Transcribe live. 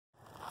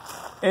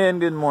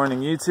And good morning,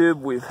 YouTube.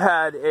 We've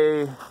had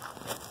a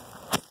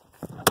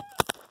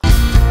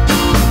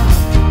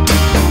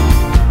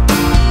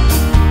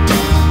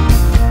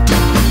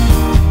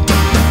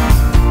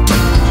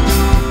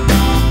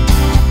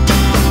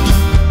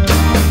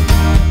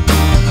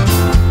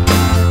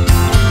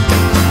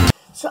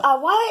So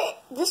why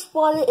this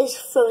water is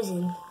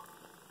frozen?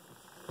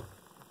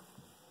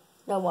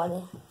 No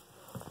water.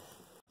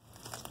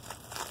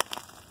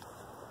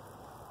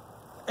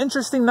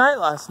 interesting night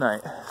last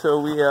night. So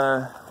we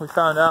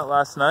found out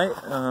last night,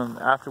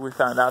 after we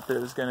found out that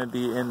it was going to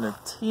be in the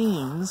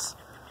teens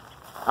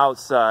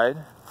outside,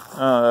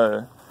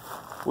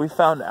 we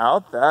found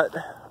out that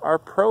our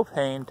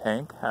propane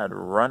tank had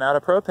run out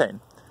of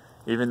propane,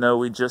 even though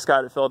we just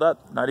got it filled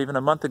up not even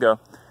a month ago.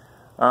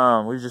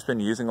 We've just been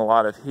using a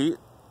lot of heat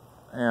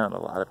and a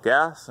lot of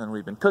gas, and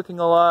we've been cooking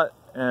a lot,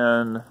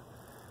 and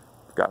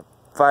we've got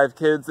 5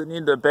 kids that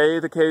need to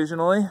bathe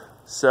occasionally,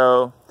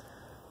 so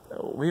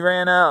we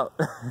ran out.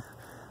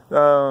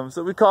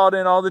 So we called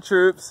in all the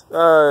troops.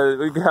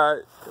 We got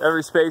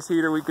every space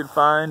heater we could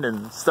find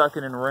and stuck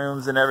it in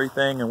rooms and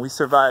everything, and we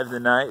survived the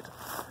night.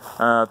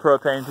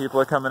 Propane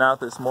people are coming out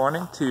this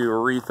morning to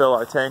refill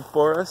our tank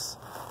for us,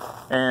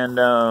 and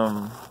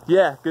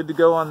yeah, good to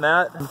go on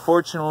that.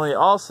 Unfortunately,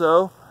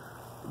 also,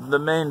 the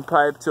main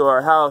pipe to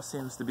our house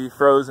seems to be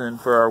frozen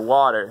for our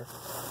water,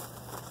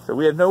 so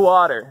we have no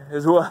water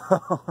as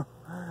well.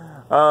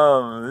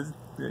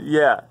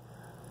 Yeah.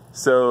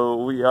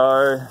 So we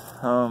are,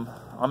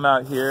 I'm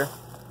out here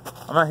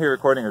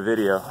recording a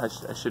video. I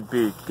should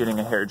be getting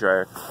a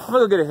hairdryer. I'm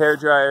gonna go get a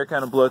hairdryer,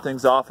 kind of blow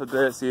things off a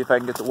bit, see if I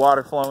can get the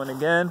water flowing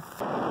again. It's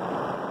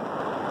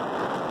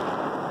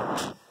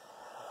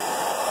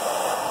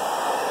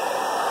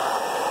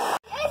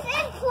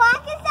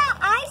black as that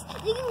ice.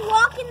 You can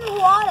walk in the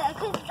water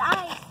because it's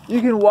ice.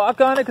 You can walk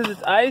on it because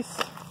it's ice?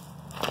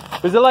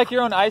 Is it like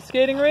your own ice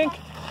skating rink?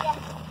 Yeah.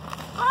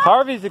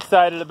 Harvey's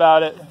excited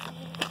about it.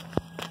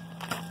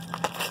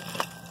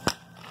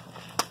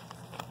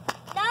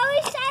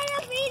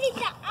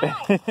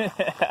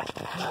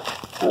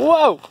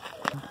 Whoa!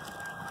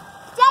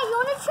 Dad, you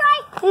wanna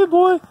try? Hey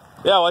boy.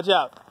 Yeah, watch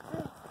out.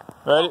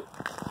 Ready?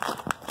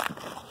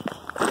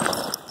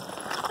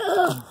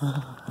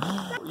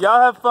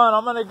 Y'all have fun.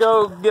 I'm gonna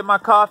go get my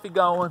coffee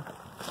going.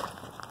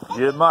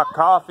 Get my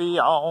coffee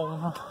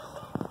on.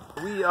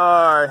 We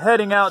are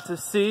heading out to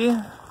see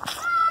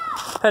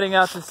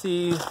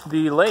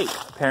the lake,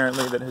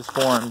 apparently, that has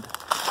formed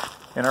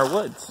in our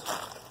woods.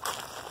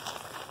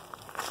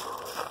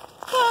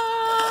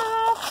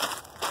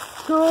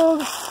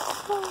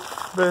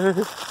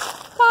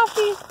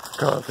 Coffee.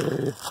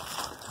 Coffee.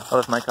 I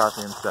left my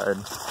coffee inside.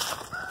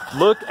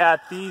 Look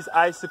at these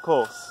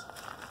icicles.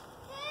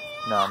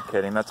 No, I'm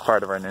kidding. That's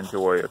part of our Ninja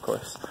Warrior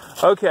course.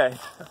 Okay.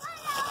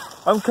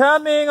 I'm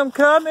coming. I'm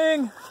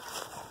coming.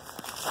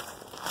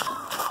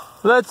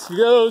 Let's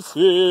go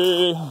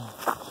see.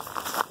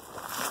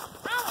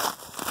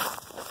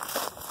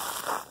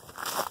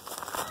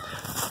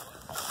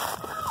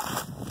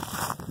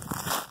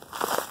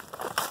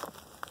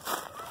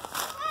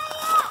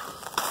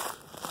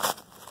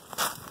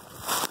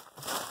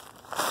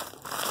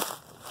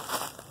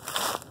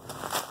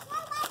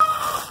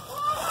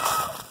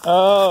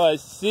 Oh, I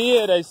see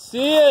it, I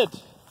see it.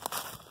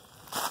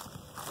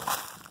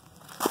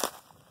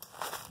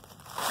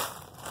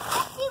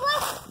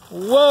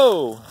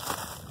 Whoa.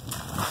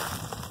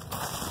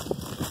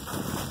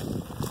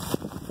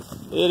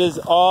 It is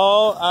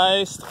all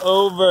iced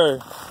over.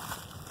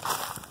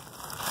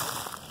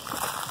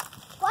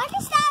 What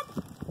is that?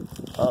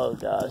 Oh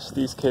gosh,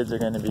 these kids are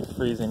going to be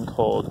freezing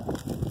cold.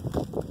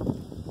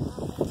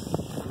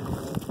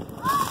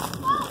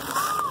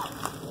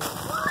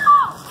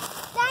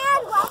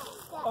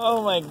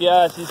 Oh my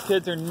gosh, these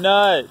kids are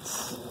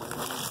nuts.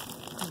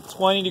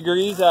 20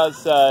 degrees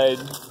outside,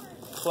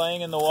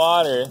 playing in the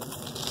water.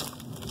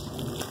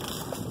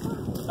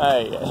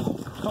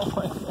 Oh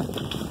my God.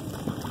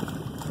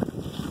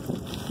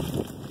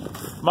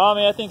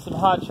 Mommy, I think some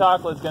hot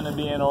chocolate's gonna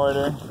be in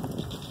order. Yeah,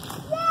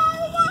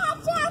 we got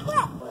hot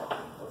chocolate.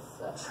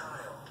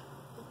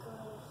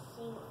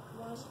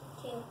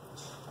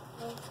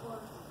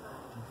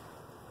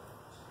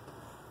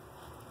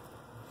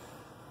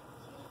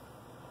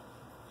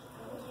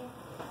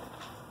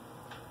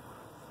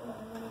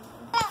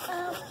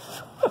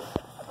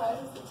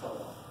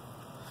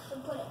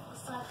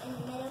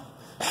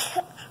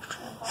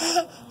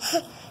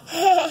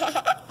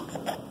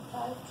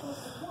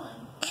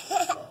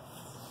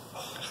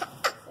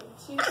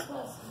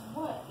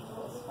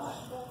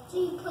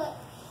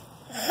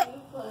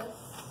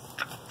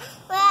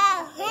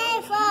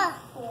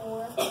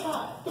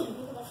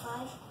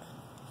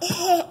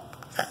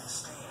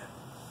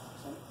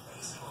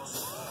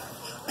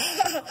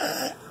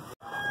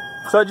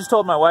 So I just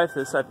told my wife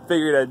this. I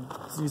figured I'd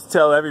just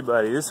tell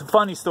everybody. This is a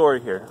funny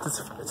story here.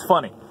 It's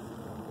funny.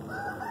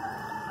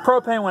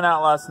 Propane went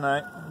out last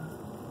night.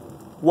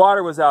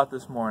 Water was out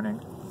this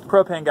morning.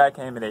 Propane guy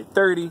came at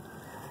 8:30.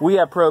 We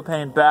have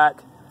propane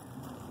back.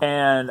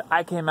 And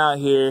I came out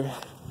here,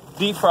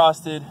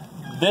 defrosted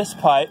this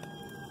pipe,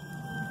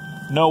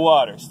 no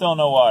water, still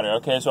no water.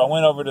 Okay, so I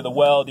went over to the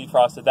well,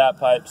 defrosted that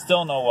pipe,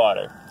 still no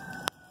water.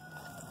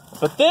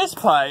 But this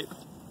pipe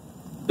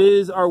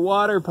is our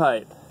water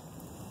pipe.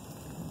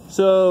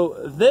 So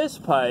this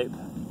pipe,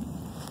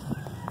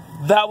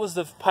 that was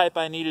the pipe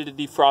I needed to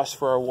defrost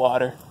for our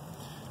water.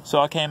 So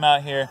I came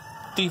out here,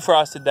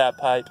 defrosted that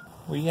pipe.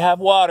 We have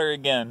water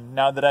again,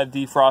 now that I've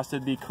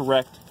defrosted the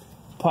correct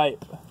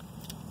pipe.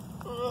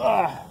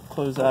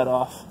 Close that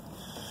off.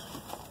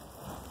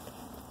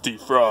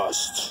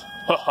 Defrost.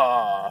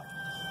 Haha.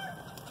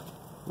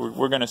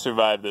 We're gonna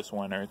survive this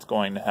winter. It's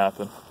going to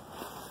happen.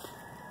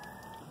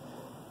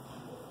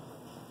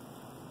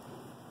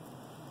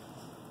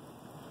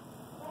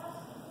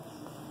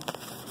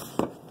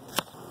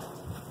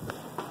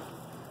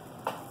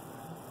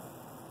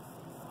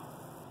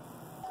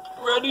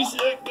 Ready,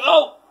 set,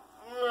 go!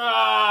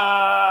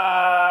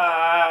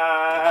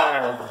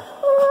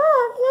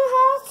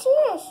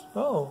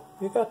 Oh,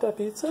 you got that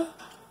pizza?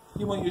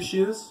 You want your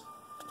shoes?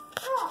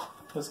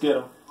 Let's get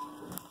them.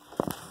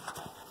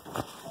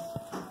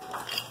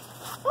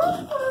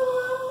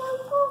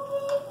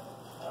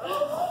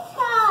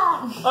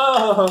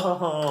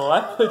 Oh,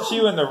 I put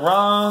you in the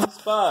wrong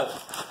spot.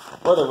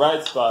 Or the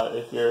right spot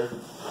if you're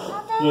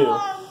you.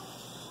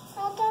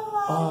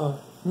 Oh,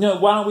 no,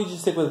 why don't we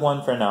just stick with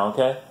one for now,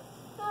 okay?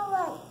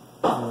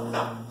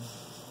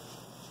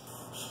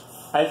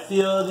 I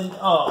feel the...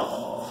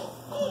 Oh.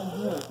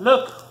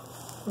 Look.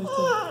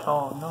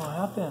 Oh, no, what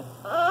happened?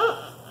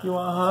 You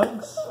want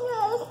hugs?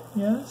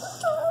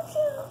 Yes?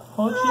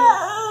 Hold you?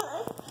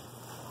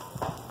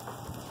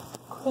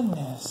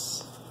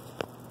 Goodness.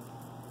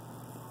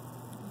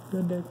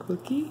 Got that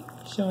cookie?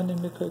 Showing him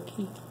the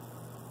cookie.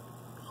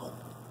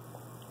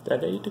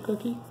 Dada eat the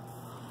cookie?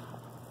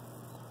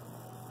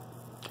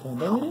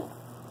 Dada eat it?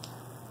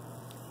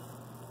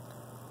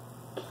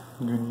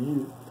 I'm gonna eat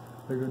it.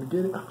 They're gonna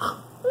get it.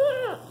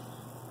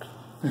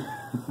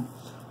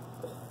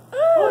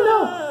 Oh no!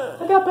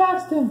 I got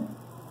Paxton!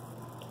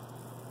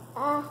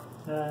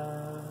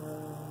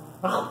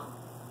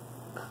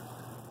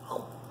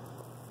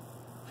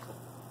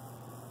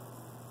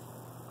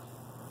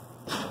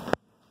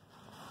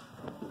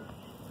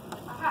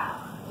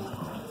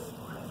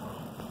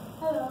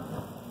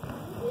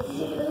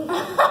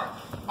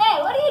 Hey,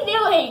 what are you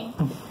doing?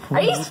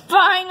 Are you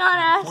spying on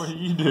us? What are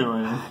you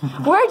doing?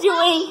 We're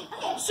doing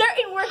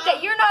certain work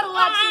that you're not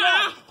allowed to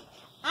know.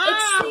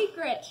 It's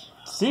secret.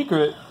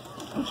 Secret?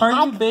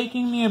 Aren't you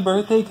baking me a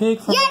birthday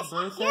cake for my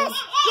birthday? Dad,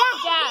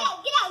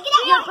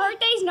 your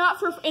birthday's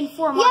not in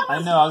 4 months. I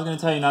know, I was going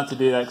to tell you not to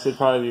do that because it'd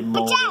probably be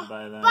molded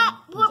by then.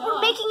 But we're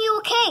making you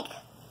a cake.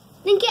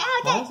 Then get out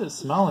of Why does it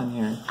smell in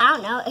here? I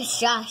don't know. It's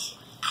Josh.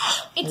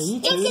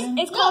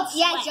 It's called sweat.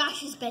 Yeah,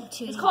 Josh has been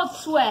too. It's called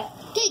sweat.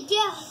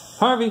 Yeah.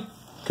 Harvey,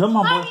 come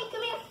on, boy.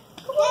 Come here.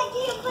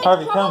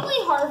 Harvey, come.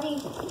 Probably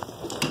Harvey.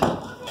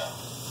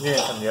 Yeah,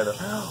 come together.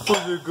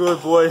 Who's a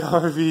good boy,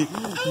 Harvey?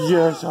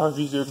 Yes,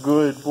 Harvey's a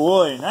good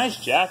boy. Nice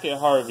jacket,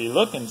 Harvey.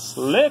 Looking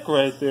slick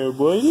right there,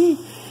 buddy.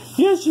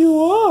 Yes, you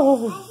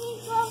are.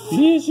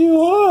 Yes,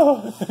 you are.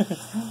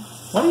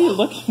 What are you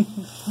looking?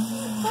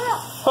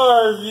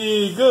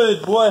 Harvey,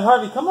 good boy.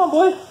 Harvey, come on,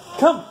 boy.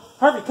 Come.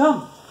 Harvey,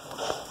 come.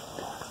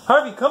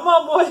 Harvey, come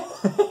on, boy.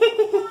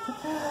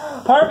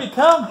 Harvey,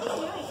 come.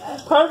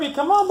 Harvey,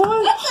 come on,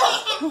 boy.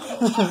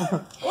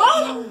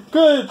 What?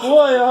 Good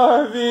boy,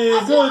 Harvey.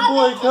 Good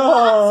boy,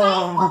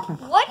 come.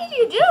 What did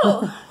you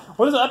do?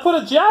 What is it? I put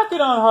a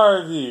jacket on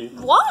Harvey.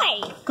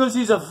 Why? Because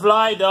he's a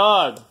fly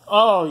dog.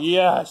 Oh,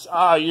 yes.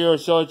 Ah, you're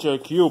such a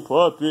cute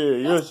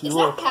puppy. Yes, you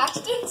are. Is that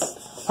Paxton's?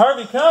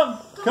 Harvey, come.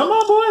 Come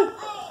on, boy.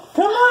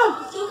 Come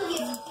on.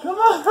 Come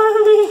on,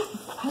 Harvey.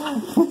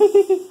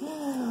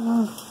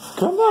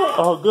 Come on.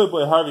 Oh, good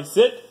boy, Harvey.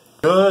 Sit.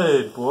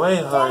 Good boy,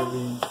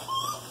 Harvey.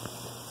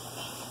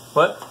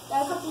 What?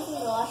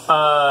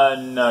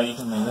 No, you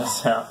can leave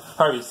this out.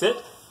 Harvey,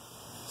 sit.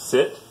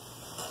 Sit.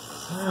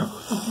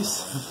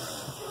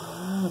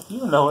 You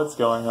don't know what's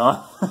going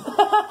on.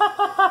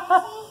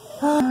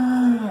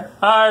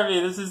 Harvey,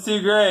 this is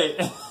too great.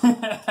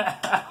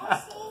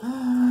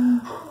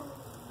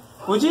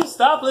 Would you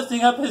stop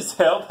lifting up his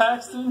tail,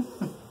 Paxton?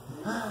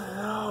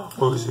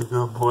 Who's a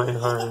good boy,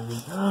 Harvey?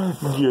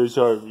 Yes,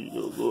 Harvey's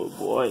a good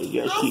boy.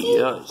 Yes, he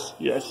is.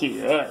 Yes, he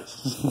is.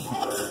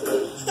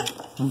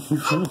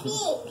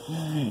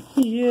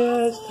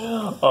 Yes.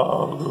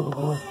 Oh, good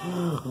boy.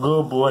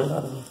 Good boy,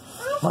 Harvey.